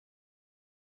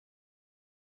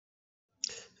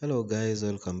Hello guys,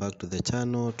 welcome back to the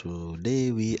channel.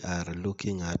 Today we are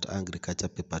looking at Agriculture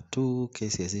Paper 2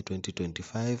 Kcse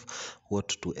 2025, what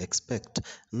to expect.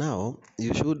 Now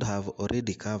you should have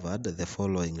already covered the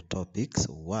following topics.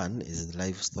 One is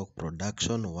livestock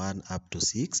production 1 up to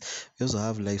 6. We also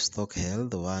have livestock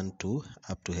health 1 to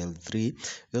up to health 3.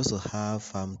 We also have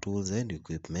farm tools and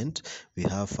equipment. We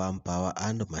have farm power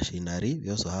and machinery.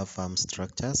 We also have farm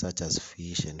structure such as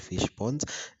fish and fish ponds,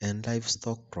 and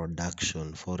livestock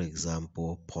production, for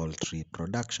example poultry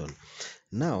production.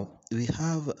 Now we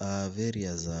have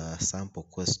various sample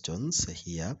questions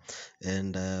here,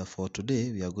 and for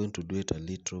today we are going to do it a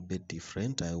little bit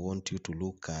different. I want you to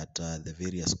look at the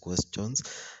various questions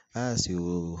as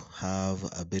you have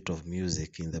a bit of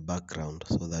music in the background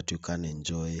so that you can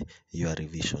enjoy your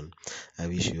revision. I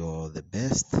wish you all the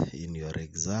best in your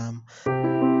exam.